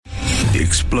The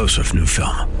explosive new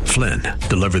film, Flynn,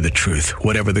 deliver the truth,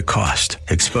 whatever the cost,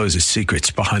 exposes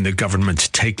secrets behind the government's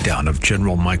takedown of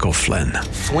General Michael Flynn.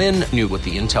 Flynn knew what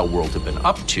the intel world had been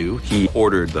up to. He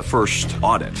ordered the first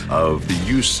audit of the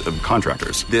use of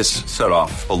contractors. This set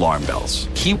off alarm bells.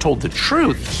 He told the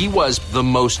truth. He was the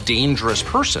most dangerous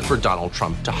person for Donald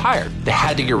Trump to hire. They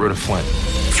had to get rid of Flynn.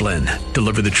 Flynn,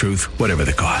 deliver the truth, whatever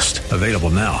the cost. Available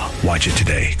now. Watch it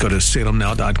today. Go to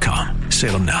salemnow.com.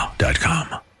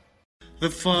 salemnow.com. The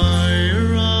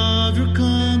fire of your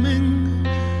coming,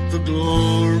 the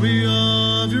glory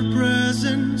of your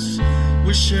presence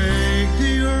will shake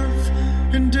the earth,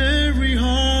 and every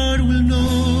heart will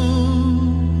know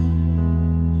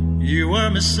you are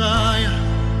Messiah,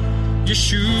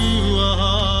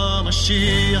 Yeshua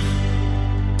HaMashiach,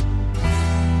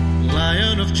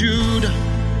 Lion of Judah,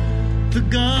 the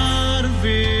God of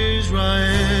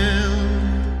Israel.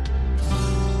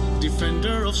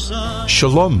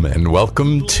 Shalom and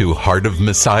welcome to Heart of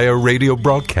Messiah radio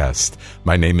broadcast.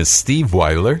 My name is Steve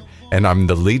Weiler and I'm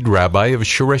the lead rabbi of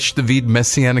Shoresh David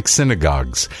Messianic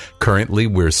Synagogues. Currently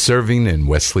we're serving in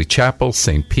Wesley Chapel,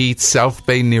 St. Pete, South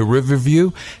Bay near Riverview,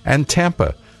 and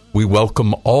Tampa. We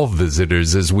welcome all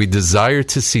visitors as we desire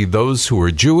to see those who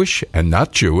are Jewish and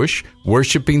not Jewish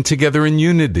worshiping together in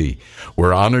unity.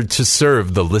 We're honored to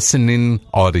serve the listening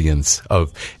audience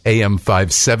of AM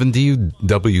 570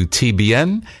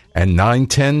 WTBN and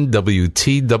 910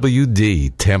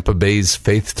 WTWD, Tampa Bay's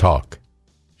Faith Talk.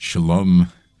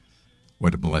 Shalom.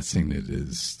 What a blessing it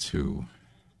is to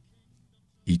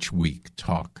each week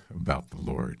talk about the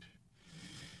Lord.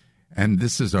 And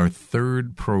this is our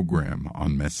third program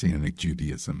on Messianic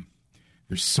Judaism.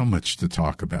 There's so much to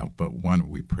talk about, but why don't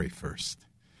we pray first?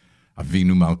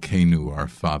 Avinu Malkeinu, our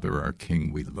Father, our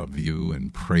King, we love you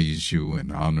and praise you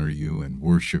and honor you and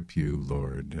worship you,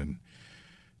 Lord. And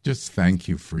just thank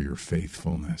you for your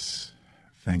faithfulness.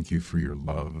 Thank you for your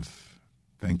love.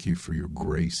 Thank you for your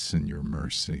grace and your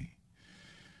mercy.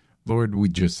 Lord, we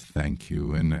just thank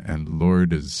you. And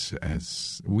Lord,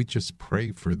 as we just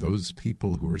pray for those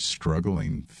people who are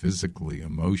struggling physically,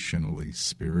 emotionally,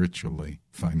 spiritually,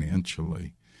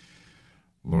 financially.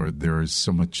 Lord, there is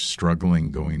so much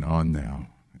struggling going on now,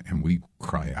 and we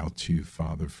cry out to you,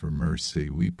 Father, for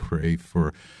mercy. We pray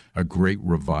for a great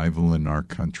revival in our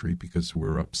country because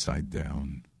we're upside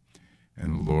down.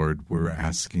 And Lord, we're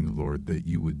asking, Lord, that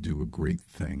you would do a great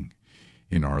thing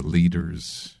in our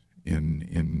leaders,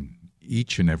 in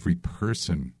each and every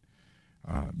person,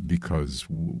 because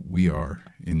we are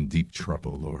in deep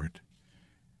trouble, Lord.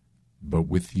 But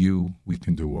with you, we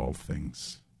can do all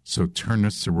things. So turn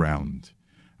us around.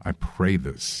 I pray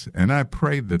this, and I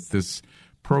pray that this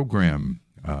program,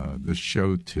 the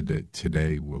show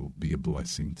today will be a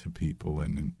blessing to people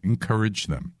and encourage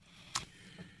them.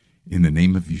 In the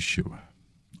name of Yeshua,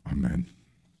 amen.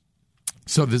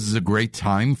 So this is a great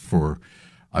time for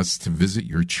us to visit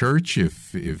your church.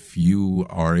 If you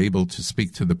are able to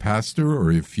speak to the pastor,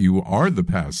 or if you are the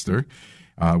pastor,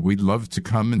 we'd love to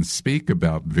come and speak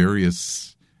about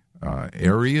various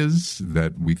areas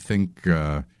that we think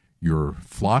your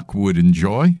flock would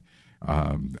enjoy,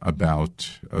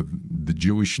 about the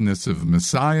Jewishness of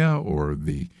Messiah, or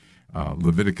the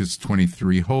Leviticus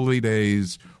 23 holy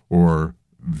days, or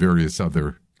various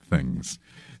other things.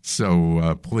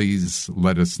 So please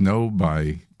let us know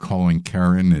by calling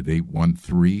Karen at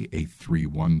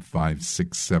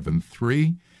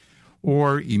 813-831-5673,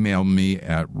 or email me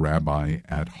at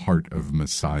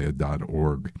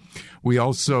rabbi@heartofmessiah.org. We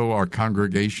also, our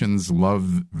congregations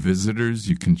love visitors.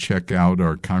 You can check out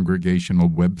our congregational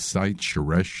website,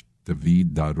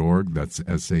 shoreshdavid.org. That's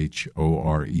SHORESH,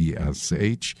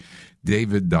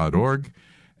 David.org.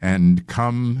 And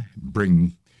come,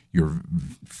 bring your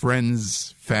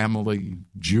friends, family,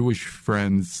 Jewish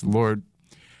friends. Lord,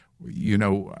 you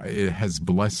know, it has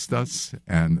blessed us,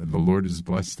 and the Lord has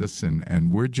blessed us,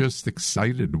 and we're just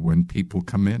excited when people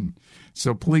come in.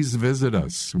 So please visit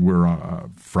us. We're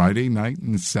Friday night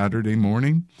and Saturday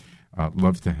morning.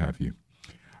 Love to have you.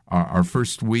 Our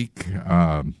first week,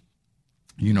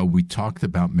 we talked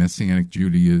about Messianic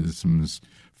Judaism's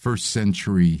first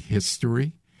century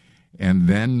history. And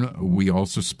then we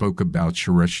also spoke about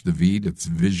Shoresh David, its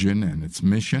vision and its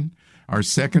mission. Our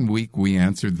second week, we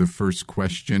answered the first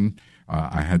question.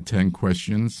 I had 10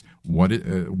 questions. What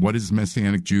is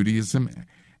Messianic Judaism?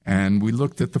 And we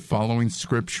looked at the following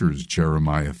scriptures: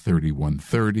 Jeremiah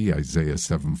 31:30, Isaiah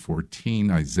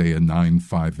 7:14, Isaiah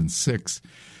 9:5 and 6,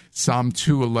 Psalm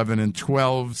 2:11 and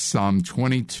 12, Psalm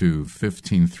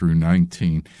 22:15 through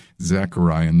 19,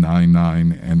 Zechariah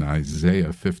 9:9, and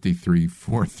Isaiah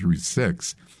 53:4 through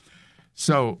 6.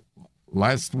 So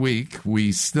last week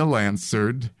we still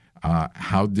answered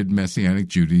how did Messianic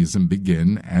Judaism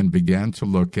begin, and began to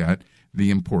look at the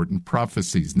important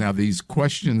prophecies. Now, these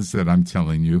questions that I'm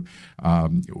telling you,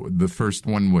 the first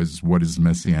one was, what is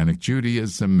Messianic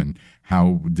Judaism and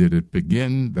how did it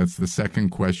begin? That's the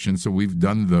second question. So we've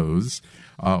done those.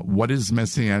 What is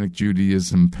Messianic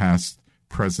Judaism, past,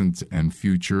 present, and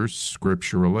future,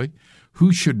 scripturally?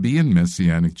 Who should be in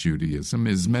Messianic Judaism?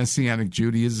 Is Messianic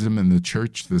Judaism and the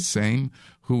church the same?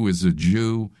 Who is a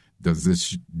Jew? Does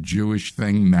this Jewish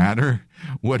thing matter?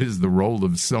 What is the role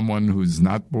of someone who's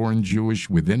not born Jewish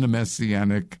within a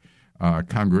Messianic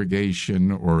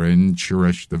congregation or in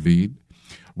Shoresh David?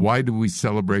 Why do we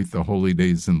celebrate the holy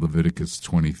days in Leviticus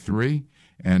 23?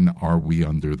 And are we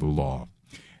under the law?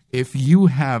 If you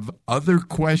have other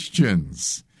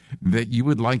questions that you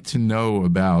would like to know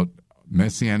about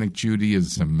Messianic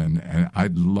Judaism, and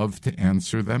I'd love to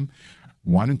answer them,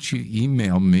 why don't you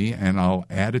email me and I'll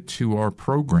add it to our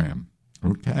program,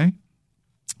 okay?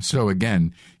 So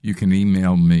again, you can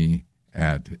email me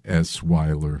at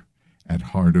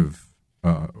sweiler@heart of,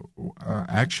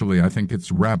 actually, I think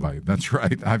it's Rabbi. That's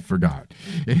right, I forgot.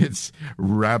 It's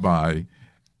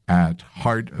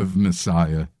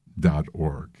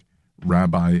rabbi@heartofmessiah.org.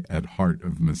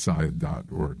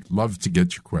 rabbi@heartofmessiah.org. Love to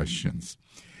get your questions.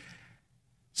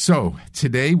 So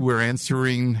today we're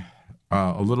answering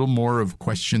a little more of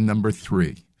question number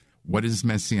 3. What is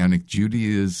Messianic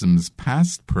Judaism's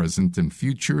past, present, and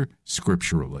future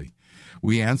scripturally?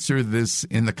 We answer this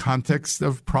in the context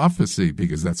of prophecy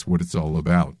because that's what it's all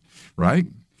about, right?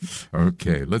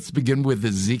 Okay, let's begin with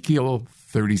Ezekiel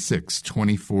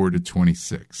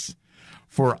 36:24-26.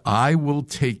 For I will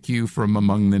take you from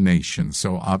among the nations.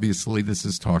 So obviously this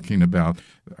is talking about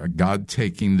God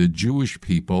taking the Jewish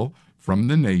people from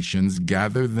the nations,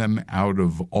 gather them out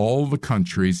of all the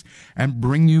countries, and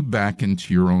bring you back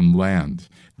into your own land.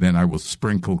 Then I will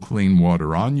sprinkle clean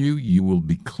water on you. You will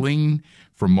be clean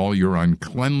from all your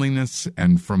uncleanliness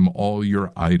and from all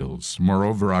your idols.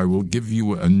 Moreover, I will give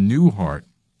you a new heart.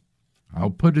 I'll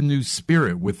put a new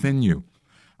spirit within you.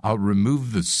 I'll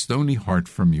remove the stony heart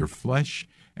from your flesh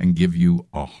and give you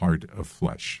a heart of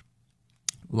flesh.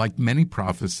 Like many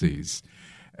prophecies,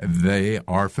 they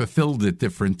are fulfilled at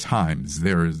different times.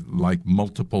 There's like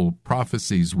multiple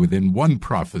prophecies within one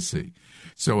prophecy.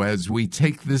 So as we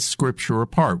take this scripture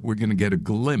apart, we're going to get a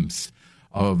glimpse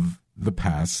of the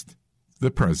past,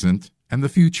 the present, and the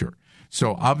future.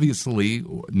 So obviously,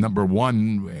 number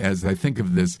one, as I think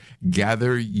of this,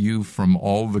 gather you from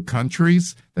all the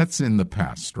countries, that's in the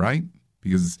past, right?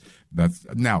 Because that's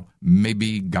now,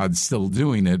 maybe God's still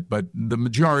doing it, but the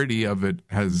majority of it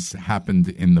has happened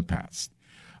in the past.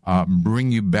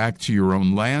 Bring you back to your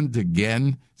own land.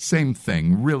 Again, same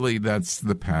thing. Really, that's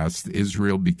the past.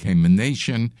 Israel became a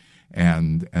nation,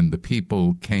 and the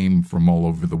people came from all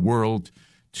over the world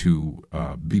to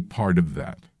be part of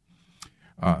that.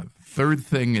 Third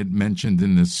thing it mentioned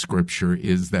in this scripture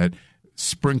is that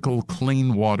sprinkle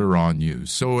clean water on you.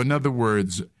 So in other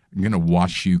words, I'm going to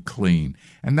wash you clean.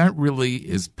 And that really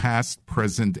is past,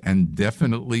 present, and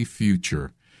definitely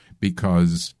future,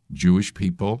 because Jewish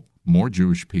people, more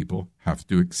Jewish people, have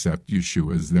to accept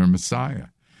Yeshua as their Messiah.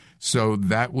 So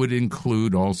that would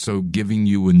include also giving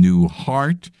you a new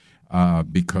heart,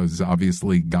 because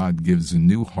obviously God gives a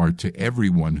new heart to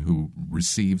everyone who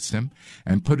receives him,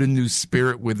 and put a new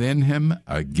spirit within him.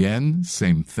 Again,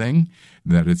 same thing,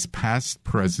 that it's past,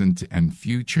 present, and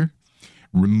future.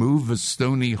 Remove a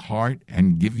stony heart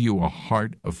and give you a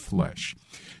heart of flesh.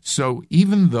 So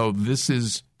even though this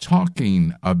is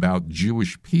talking about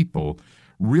Jewish people,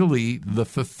 really the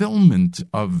fulfillment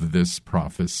of this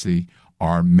prophecy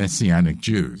are Messianic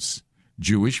Jews.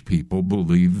 Jewish people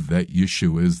believe that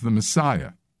Yeshua is the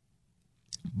Messiah.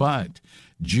 But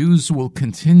Jews will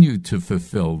continue to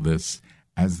fulfill this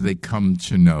as they come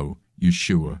to know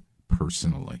Yeshua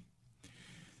personally.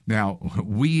 Now,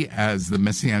 we as the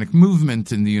Messianic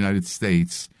movement in the United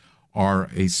States are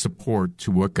a support to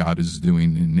what God is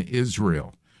doing in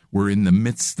Israel. We're in the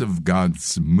midst of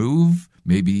God's move.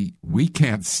 Maybe we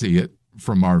can't see it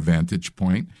from our vantage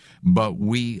point, but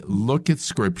we look at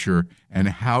Scripture and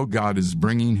how God is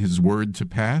bringing his word to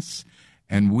pass,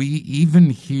 and we,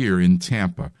 even here in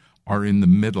Tampa, are in the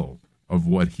middle of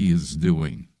what he is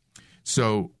doing.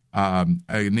 So an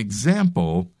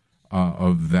example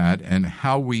of that and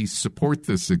how we support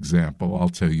this example, I'll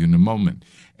tell you in a moment.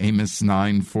 Amos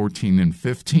 9:14 and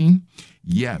 15.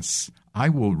 Yes, I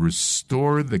will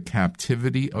restore the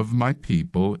captivity of my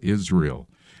people, Israel.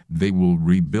 They will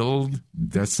rebuild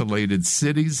desolated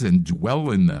cities and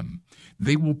dwell in them.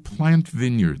 They will plant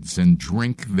vineyards and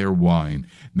drink their wine.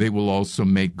 They will also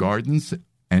make gardens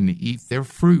and eat their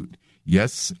fruit.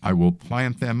 Yes, I will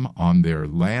plant them on their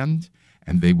land,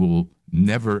 and they will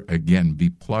never again be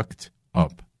plucked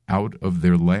up out of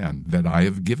their land that I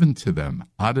have given to them.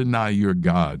 Adonai, your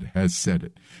God, has said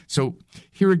it. So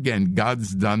here again,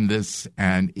 God's done this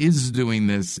and is doing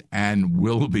this and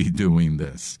will be doing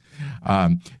this,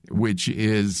 which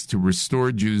is to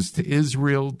restore Jews to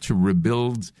Israel, to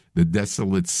rebuild the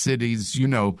desolate cities. You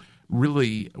know,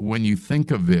 really, when you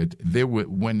think of it,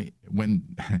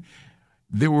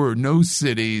 there were no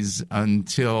cities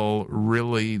until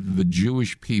really the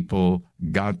Jewish people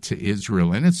got to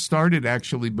Israel. And it started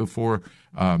actually before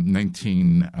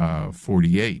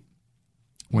 1948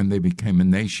 when they became a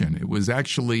nation. It was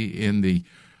actually in the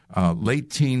late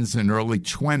teens and early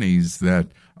 20s that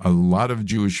a lot of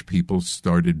Jewish people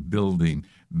started building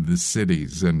the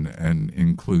cities, and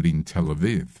including Tel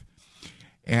Aviv.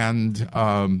 And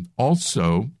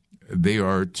also, they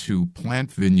are to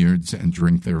plant vineyards and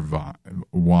drink their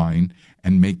wine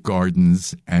and make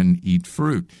gardens and eat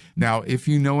fruit. Now, if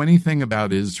you know anything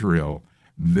about Israel,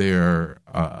 their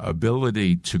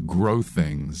ability to grow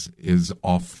things is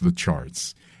off the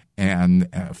charts, and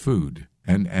food.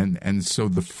 And so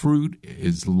the fruit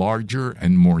is larger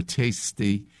and more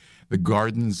tasty. The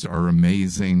gardens are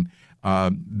amazing.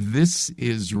 This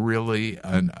is really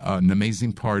an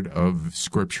amazing part of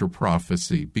Scripture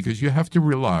prophecy, because you have to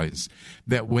realize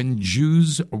that when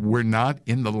Jews were not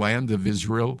in the land of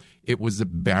Israel, it was a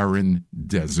barren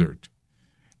desert.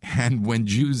 And when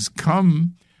Jews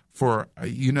come for,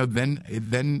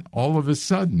 then all of a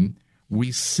sudden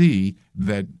we see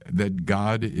that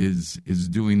God is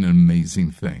doing an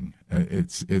amazing thing.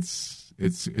 It's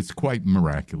quite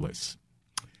miraculous.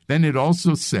 Then it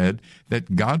also said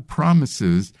that God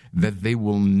promises that they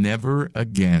will never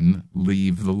again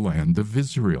leave the land of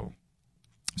Israel.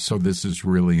 So this is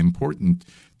really important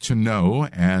to know,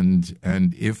 and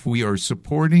if we are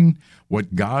supporting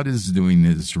what God is doing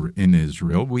in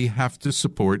Israel, we have to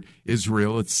support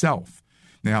Israel itself.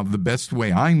 Now, the best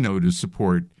way I know to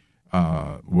support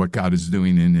what God is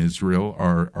doing in Israel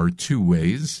are two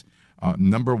ways.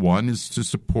 Number one is to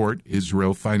support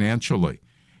Israel financially.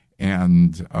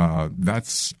 And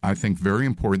that's, I think, very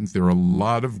important. There are a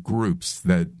lot of groups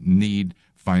that need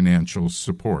financial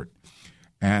support.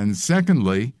 And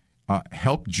secondly,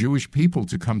 help Jewish people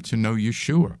to come to know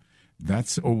Yeshua.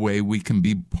 That's a way we can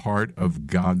be part of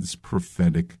God's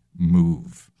prophetic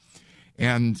move.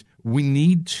 And we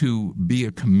need to be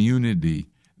a community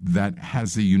that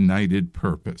has a united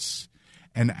purpose.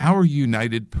 And our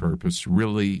united purpose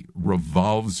really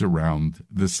revolves around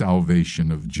the salvation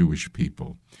of Jewish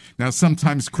people. Now,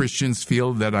 sometimes Christians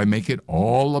feel that I make it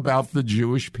all about the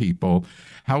Jewish people.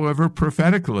 However,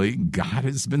 prophetically, God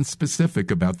has been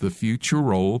specific about the future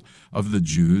role of the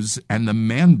Jews and the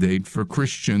mandate for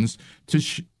Christians to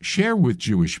share with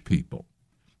Jewish people.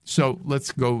 So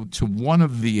let's go to one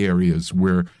of the areas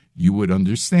where you would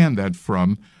understand that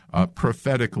from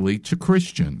prophetically to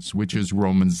Christians, which is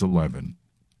Romans 11.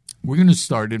 We're going to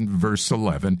start in verse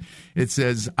 11. It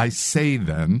says, I say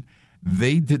then,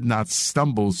 they did not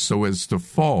stumble so as to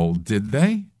fall, did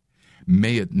they?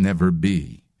 May it never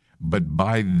be. But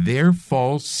by their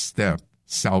false step,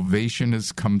 salvation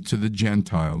has come to the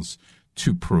Gentiles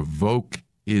to provoke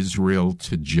Israel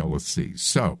to jealousy.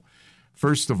 So,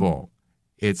 first of all,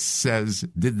 it says,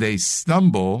 did they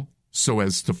stumble so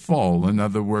as to fall? In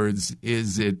other words,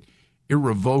 is it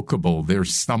irrevocable, they're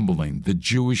stumbling, the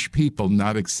Jewish people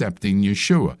not accepting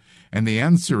Yeshua? And the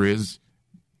answer is,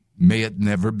 may it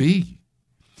never be.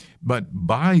 But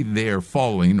by their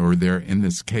falling, or their, in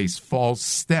this case, false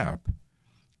step,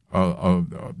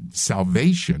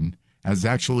 salvation has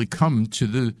actually come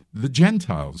to the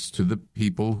Gentiles, to the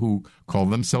people who call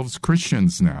themselves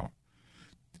Christians now.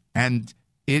 And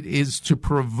it is to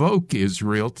provoke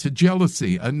Israel to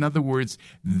jealousy. In other words,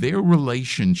 their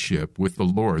relationship with the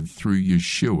Lord through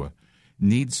Yeshua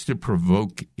needs to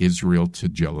provoke Israel to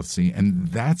jealousy. And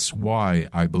that's why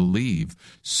I believe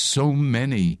so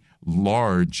many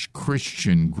large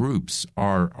Christian groups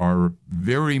are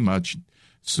very much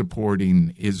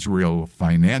supporting Israel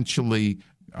financially,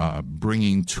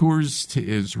 bringing tours to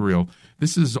Israel.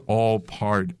 This is all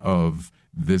part of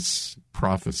this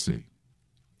prophecy.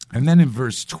 And then in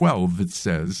verse 12, it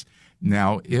says,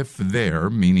 now if their,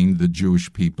 meaning the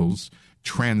Jewish people's,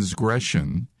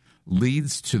 transgression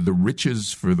leads to the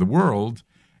riches for the world,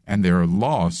 and their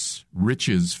loss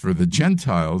riches for the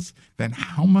Gentiles, then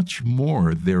how much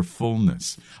more their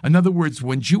fullness? In other words,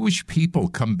 when Jewish people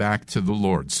come back to the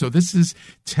Lord, so this is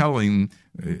telling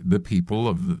the people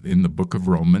in the book of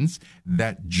Romans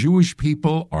that Jewish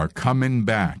people are coming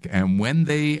back. And when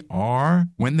they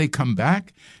come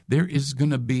back, there is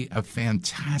going to be a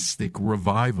fantastic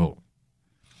revival.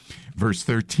 Verse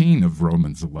 13 of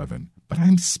Romans 11, but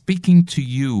I'm speaking to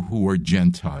you who are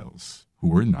Gentiles,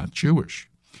 who are not Jewish,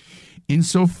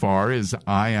 insofar as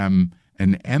I am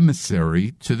an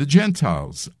emissary to the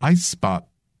Gentiles. I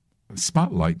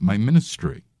spotlight my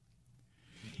ministry.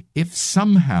 If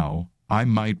somehow I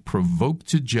might provoke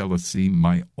to jealousy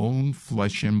my own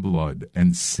flesh and blood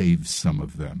and save some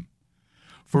of them.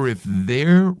 For if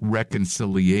their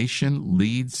reconciliation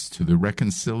leads to the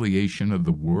reconciliation of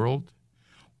the world,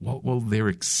 what will their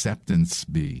acceptance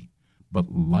be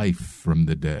but life from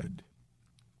the dead?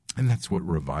 And that's what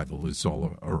revival is all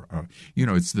about.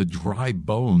 It's the dry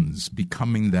bones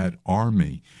becoming that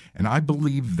army. And I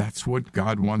believe that's what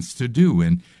God wants to do.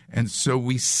 And so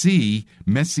we see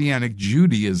Messianic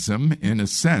Judaism, in a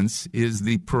sense, is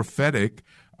the prophetic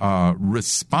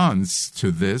response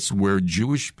to this, where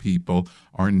Jewish people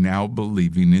are now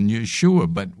believing in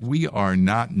Yeshua. But we are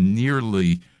not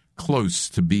nearly close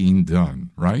to being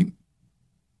done, right?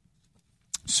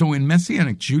 So in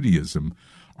Messianic Judaism,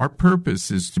 our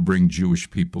purpose is to bring Jewish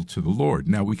people to the Lord.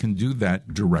 Now, we can do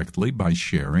that directly by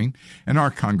sharing, and our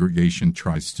congregation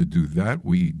tries to do that.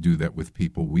 We do that with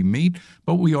people we meet,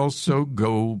 but we also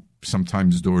go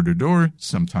sometimes door to door.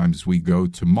 Sometimes we go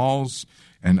to malls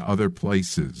and other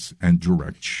places and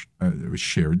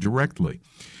share directly.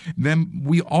 Then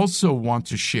we also want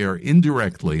to share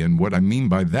indirectly, and what I mean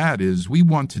by that is we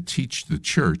want to teach the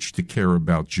church to care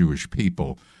about Jewish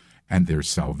people and their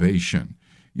salvation.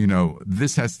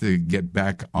 This has to get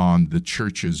back on the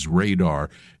church's radar.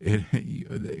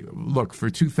 Look, for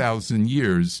 2,000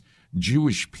 years,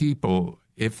 Jewish people,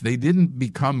 if they didn't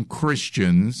become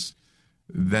Christians,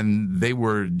 then they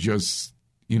were just,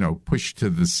 pushed to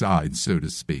the side, so to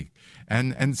speak.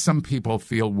 And some people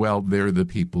feel, well, they're the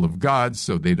people of God,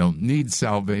 so they don't need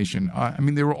salvation.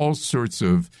 There were all sorts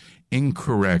of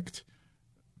incorrect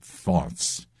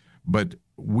thoughts. But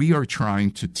we are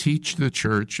trying to teach the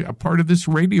church. A part of this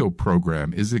radio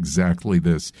program is exactly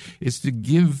this, is to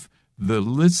give the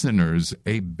listeners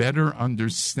a better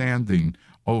understanding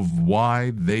of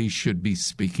why they should be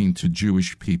speaking to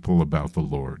Jewish people about the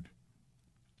Lord.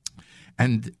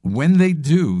 And when they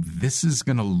do, this is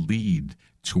going to lead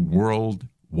to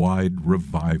worldwide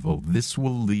revival. This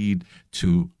will lead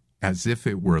to, as if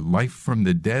it were life from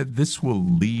the dead, this will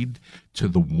lead to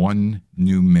the one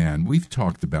new man. We've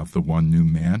talked about the one new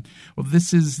man. Well,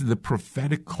 this is the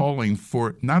prophetic calling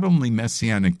for not only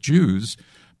Messianic Jews,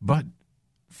 but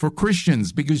for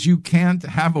Christians, because you can't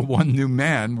have a one new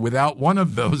man without one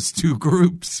of those two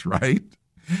groups, right?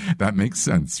 That makes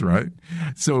sense, right?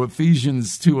 So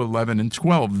Ephesians 2:11 and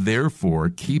 12, therefore,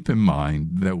 keep in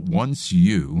mind that once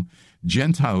you,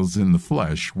 Gentiles in the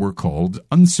flesh, were called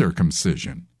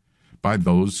uncircumcision by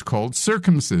those called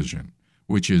circumcision,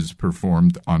 which is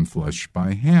performed on flesh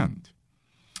by hand.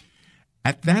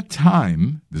 At that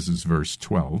time, this is verse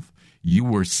 12, you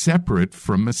were separate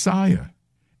from Messiah,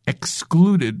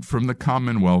 excluded from the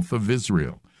commonwealth of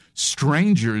Israel,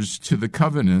 strangers to the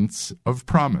covenants of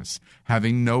promise,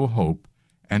 having no hope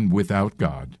and without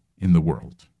God in the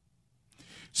world.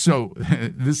 So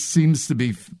this seems to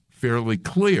be fairly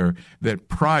clear that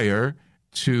prior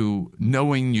to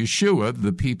knowing Yeshua,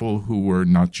 the people who were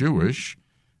not Jewish,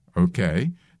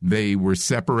 they were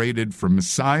separated from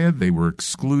Messiah. They were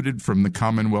excluded from the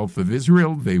commonwealth of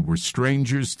Israel. They were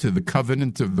strangers to the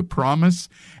covenant of the promise,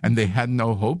 and they had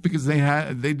no hope because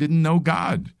they didn't know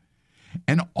God.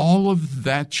 And all of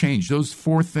that changed. Those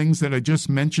four things that I just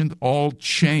mentioned all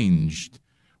changed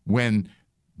when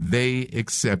they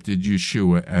accepted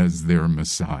Yeshua as their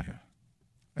Messiah.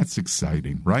 That's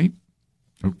exciting, right?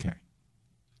 Okay.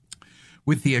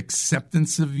 With the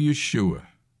acceptance of Yeshua,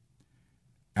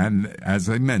 and as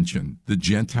I mentioned, the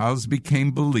Gentiles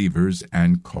became believers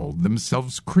and called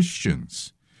themselves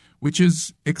Christians, which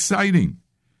is exciting.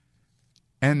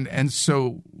 And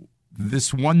so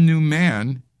this one new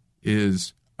man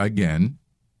is, again,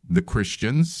 the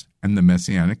Christians and the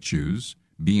Messianic Jews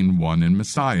being one in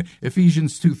Messiah.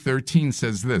 Ephesians 2:13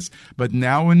 says this, but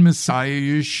now in Messiah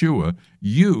Yeshua,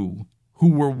 you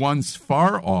who were once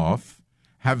far off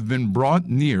have been brought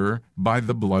near by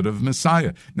the blood of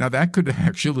Messiah. Now, that could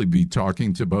actually be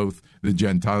talking to both the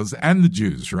Gentiles and the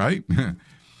Jews, right?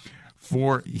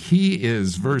 For he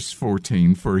is, verse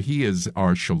 14, for he is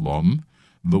our shalom,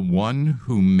 the one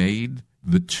who made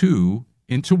the two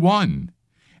into one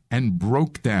and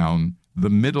broke down the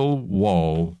middle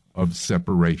wall of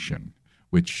separation,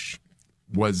 which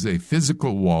was a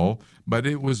physical wall, but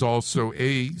it was also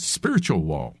a spiritual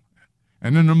wall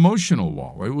and an emotional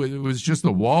wall. It was just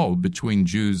a wall between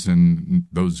Jews and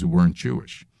those who weren't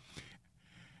Jewish.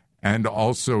 And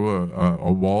also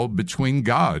a wall between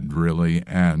God, really,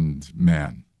 and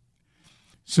man.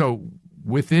 So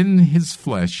within his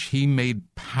flesh, he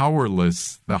made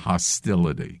powerless the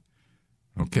hostility.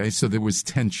 Okay, so there was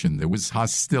tension, there was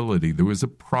hostility, there was a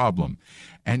problem.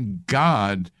 And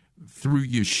God, through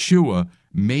Yeshua,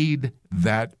 made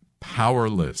that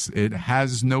powerless. It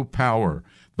has no power.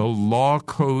 The law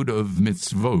code of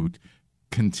mitzvot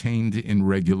contained in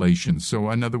regulation.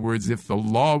 So in other words, if the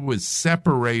law was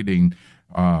separating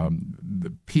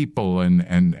the people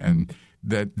and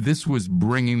that this was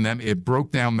bringing them, it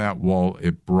broke down that wall,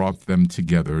 it brought them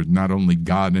together, not only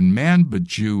God and man, but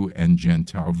Jew and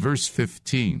Gentile. Verse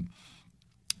 15,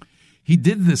 he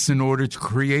did this in order to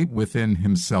create within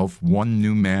himself one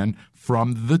new man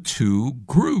from the two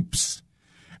groups,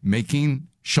 making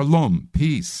shalom,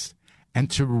 peace,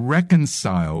 and to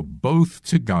reconcile both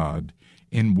to God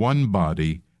in one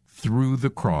body through the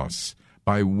cross,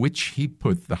 by which he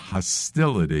put the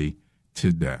hostility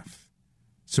to death.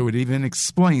 So it even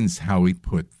explains how he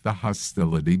put the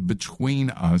hostility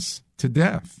between us to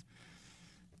death.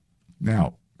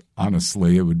 Now,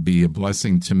 honestly, it would be a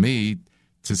blessing to me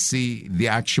to see the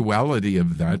actuality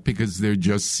of that, because there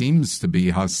just seems to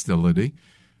be hostility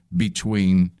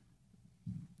between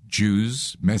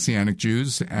Jews, Messianic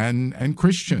Jews, and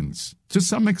Christians, to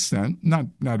some extent, not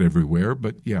everywhere,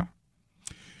 but yeah.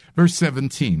 Verse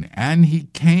 17, and he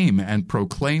came and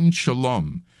proclaimed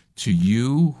shalom to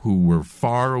you who were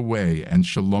far away, and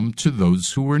shalom to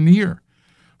those who were near.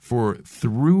 For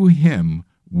through him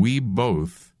we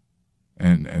both,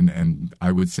 and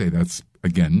I would say that's,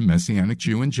 again, Messianic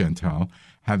Jew and Gentile,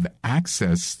 have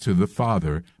access to the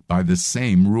Father by the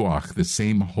same Ruach, the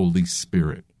same Holy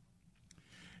Spirit.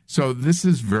 So this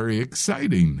is very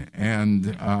exciting.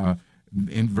 And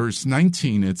in verse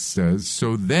 19 it says,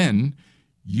 so then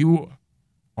you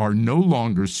are no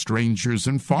longer strangers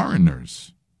and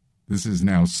foreigners. This is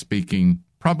now speaking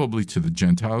probably to the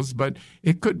Gentiles, but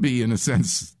it could be in a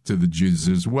sense to the Jews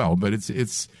as well. But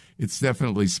it's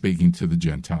definitely speaking to the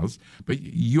Gentiles. But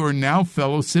you're now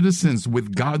fellow citizens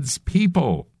with God's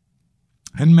people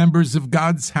and members of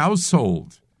God's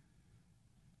household.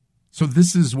 So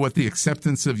this is what the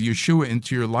acceptance of Yeshua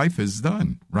into your life has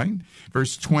done, right?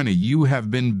 Verse 20, you have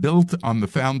been built on the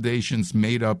foundations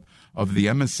made up of the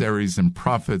emissaries and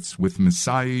prophets, with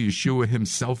Messiah Yeshua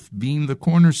himself being the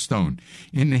cornerstone.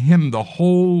 In him, the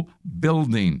whole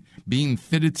building being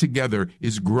fitted together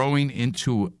is growing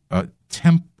into a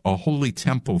holy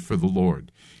temple for the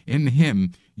Lord. In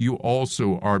him, you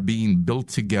also are being built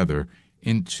together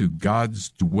into God's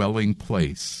dwelling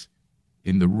place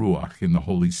in the Ruach, in the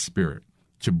Holy Spirit,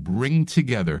 to bring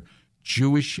together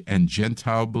Jewish and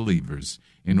Gentile believers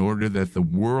in order that the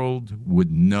world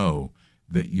would know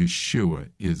that Yeshua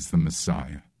is the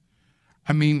Messiah.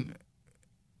 I mean,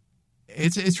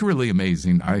 it's really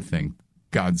amazing, I think,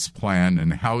 God's plan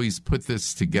and how he's put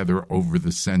this together over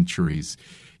the centuries.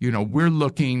 You know, we're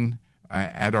looking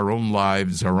at our own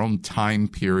lives, our own time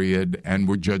period, and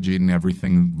we're judging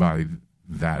everything by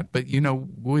that. But, you know,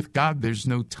 with God, there's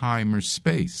no time or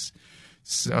space.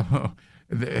 So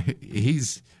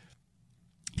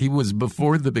he was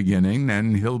before the beginning,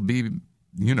 and he'll be,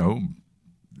 you know,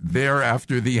 there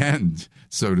after the end,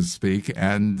 so to speak,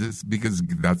 and because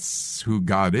that's who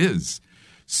God is.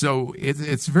 So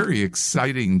it's very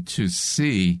exciting to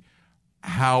see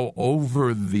how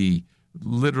over the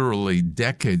literally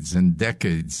decades and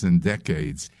decades and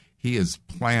decades, he has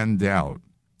planned out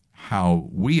how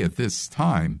we at this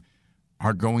time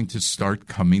are going to start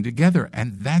coming together.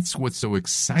 And that's what's so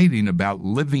exciting about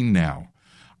living now.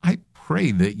 I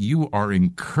pray that you are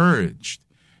encouraged,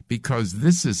 because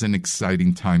this is an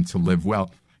exciting time to live. Well,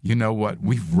 you know what?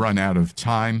 We've run out of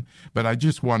time, but I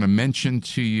just want to mention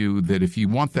to you that if you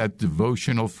want that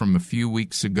devotional from a few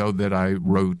weeks ago that I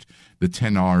wrote, the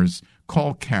 10 R's,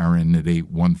 call Karen at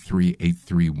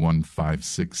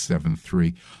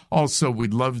 813-831-5673. Also,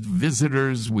 we'd love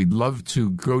visitors. We'd love to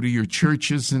go to your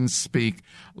churches and speak.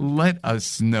 Let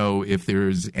us know if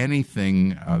there's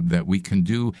anything that we can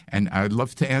do. And I'd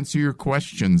love to answer your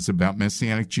questions about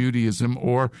Messianic Judaism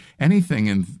or anything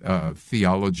in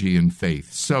theology and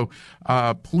faith. So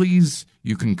please,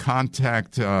 you can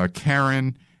contact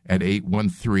Karen at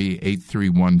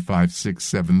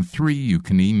 813-831-5673. You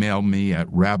can email me at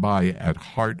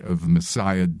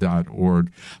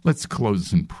rabbi@heartofmessiah.org. Let's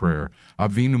close in prayer.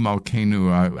 Avinu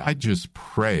Malkeinu, I just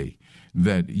pray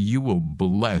that you will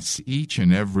bless each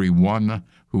and every one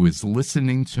who is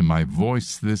listening to my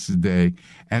voice this day,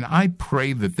 and I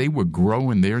pray that they would grow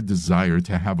in their desire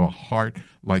to have a heart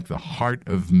like the heart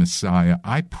of Messiah.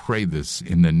 I pray this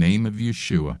in the name of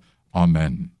Yeshua.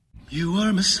 Amen. You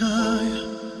are Messiah,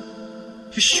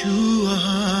 Yeshua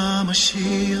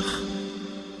HaMashiach,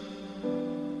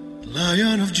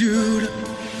 Lion of Judah,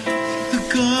 the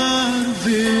God of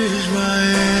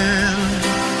Israel.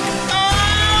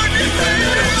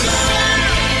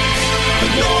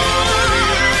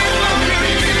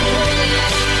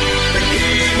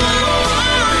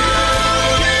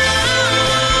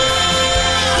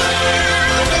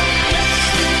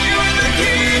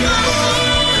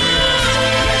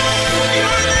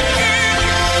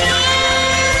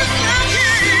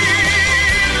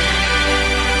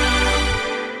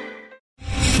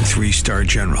 Three-star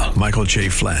General Michael J.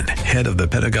 Flynn, head of the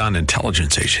Pentagon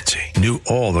Intelligence Agency, knew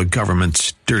all the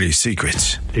government's dirty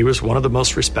secrets. He was one of the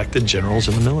most respected generals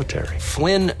in the military.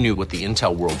 Flynn knew what the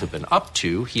intel world had been up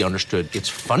to. He understood its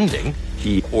funding.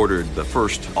 He ordered the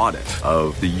first audit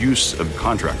of the use of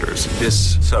contractors.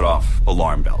 This set off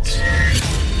alarm bells.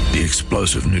 The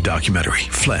explosive new documentary,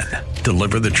 Flynn,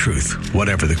 Deliver the Truth,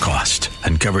 Whatever the Cost,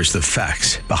 uncovers the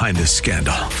facts behind this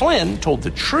scandal. Flynn told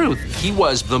the truth. He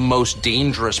was the most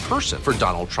dangerous person for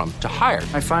Donald Trump to hire.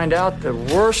 I find out the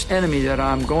worst enemy that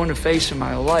I'm going to face in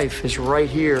my life is right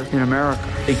here in America.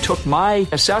 They took my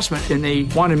assessment and they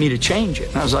wanted me to change it.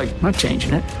 And I was like, I'm not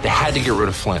changing it. They had to get rid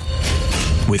of Flynn.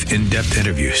 With in-depth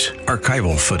interviews,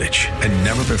 archival footage, and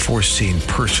never-before-seen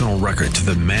personal records of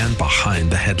the man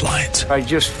behind the headlines. I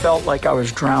just felt like I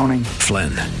was drowning.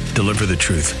 Flynn, Deliver the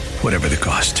Truth, Whatever the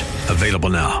Cost. Available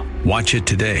now. Watch it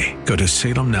today. Go to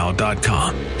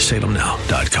salemnow.com.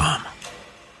 salemnow.com.